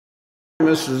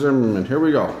Mr. Zimmerman, here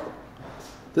we go.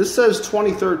 This says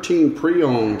 2013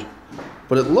 pre-owned,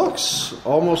 but it looks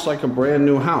almost like a brand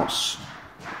new house.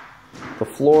 The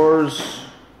floors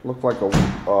look like a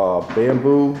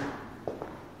bamboo.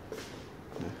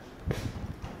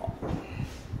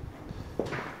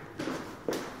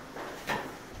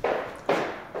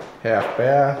 Half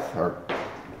bath, or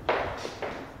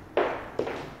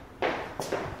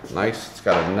nice. It's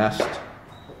got a Nest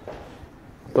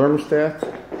thermostat.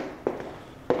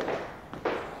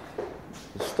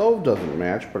 The stove doesn't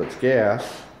match, but it's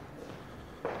gas.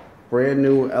 Brand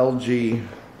new LG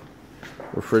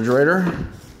refrigerator.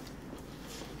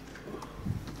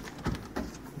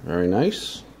 Very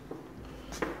nice.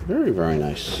 Very, very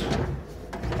nice.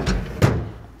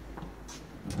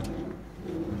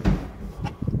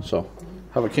 So,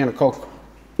 have a can of Coke.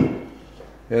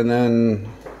 And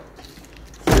then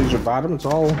freezer bottom, it's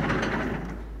all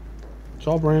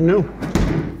brand new.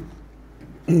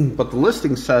 But the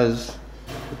listing says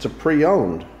it's a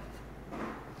pre-owned.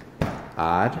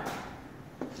 Odd.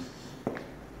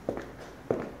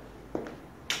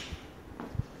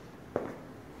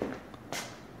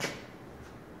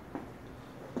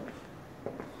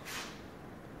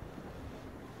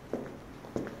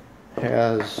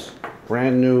 Has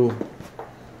brand new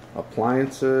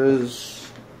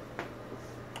appliances.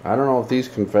 I don't know if these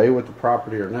convey with the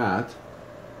property or not.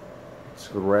 It's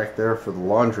a rack there for the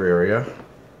laundry area.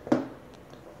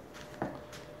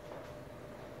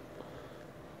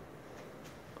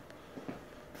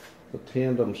 The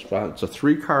tandem spot. It's a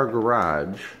 3-car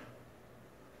garage.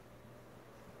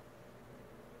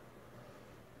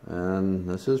 And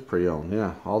this is pre-owned.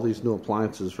 Yeah, all these new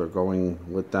appliances are going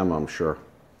with them, I'm sure.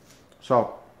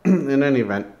 So, in any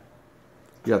event,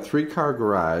 you got 3-car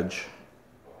garage,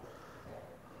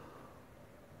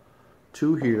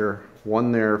 2 here,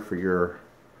 1 there for your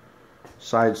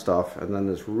side stuff, and then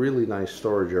this really nice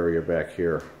storage area back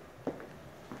here.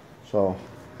 So,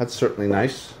 that's certainly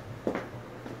nice.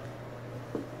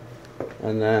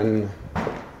 And then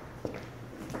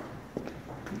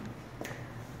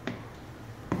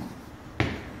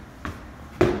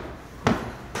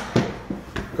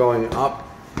going up,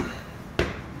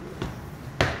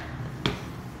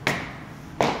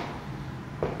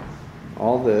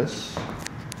 all this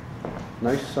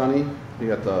nice sunny. You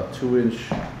got the 2-inch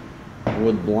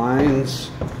wood blinds,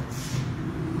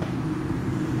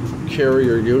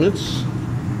 carrier units,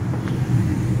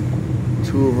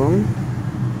 2 of them.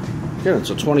 Again, it's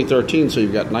a 2013, so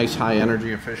you've got nice high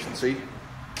energy efficiency,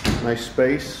 nice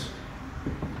space,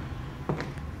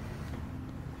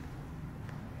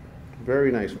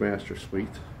 very nice master suite.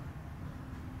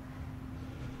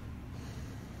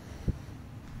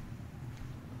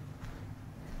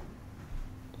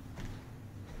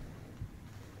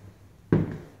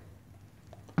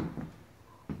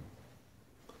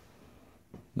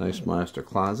 Nice master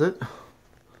closet,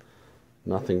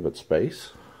 nothing but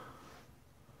space.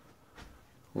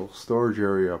 Little storage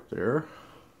area up there.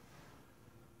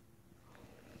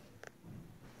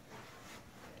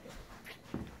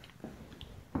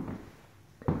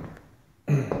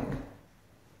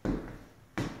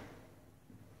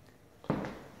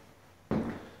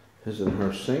 His and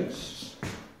her sinks,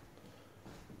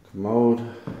 commode.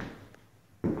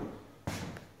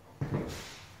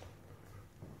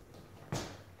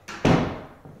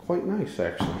 Quite nice,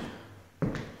 actually.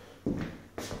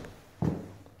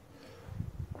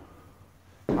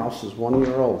 House is 1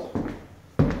 year old.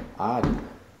 Odd.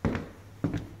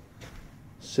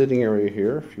 Sitting area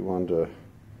here if you wanted to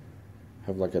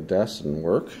have like a desk and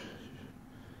work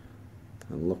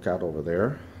and look out over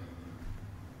there.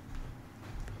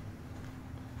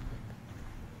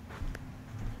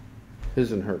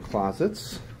 His and her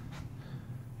closets.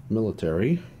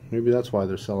 Military. Maybe that's why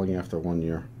they're selling after 1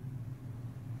 year.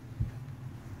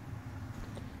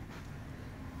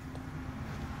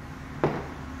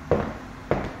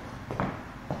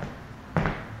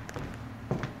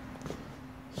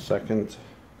 Second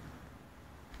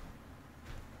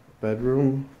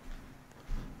bedroom.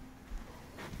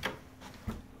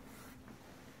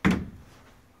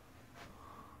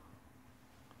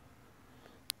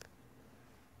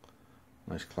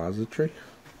 Nice closetry.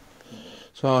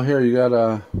 So here you got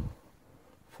a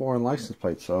foreign license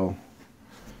plate, so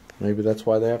maybe that's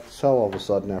why they have to sell all of a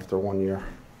sudden after 1 year.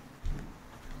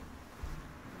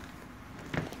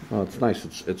 Oh, it's nice.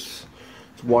 It's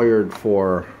wired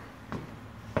for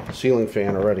ceiling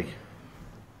fan already.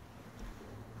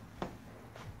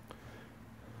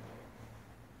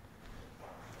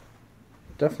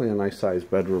 Definitely a nice sized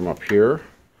bedroom up here.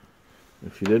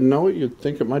 If you didn't know it, you'd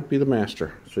think it might be the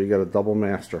master. So you got a double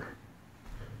master.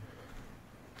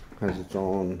 has its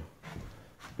own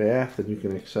bath, and you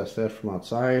can access that from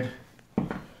outside.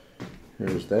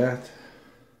 Here's that.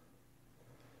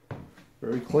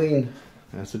 Very clean,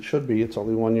 as it should be. It's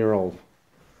only 1 year old.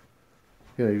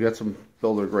 You know, you got some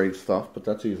builder grade stuff, but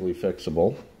that's easily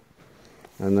fixable.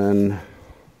 And then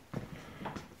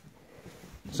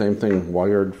same thing,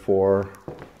 wired for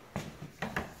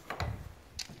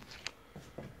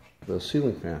the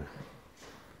ceiling fan.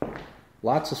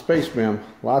 Lots of space, ma'am.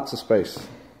 Lots of space.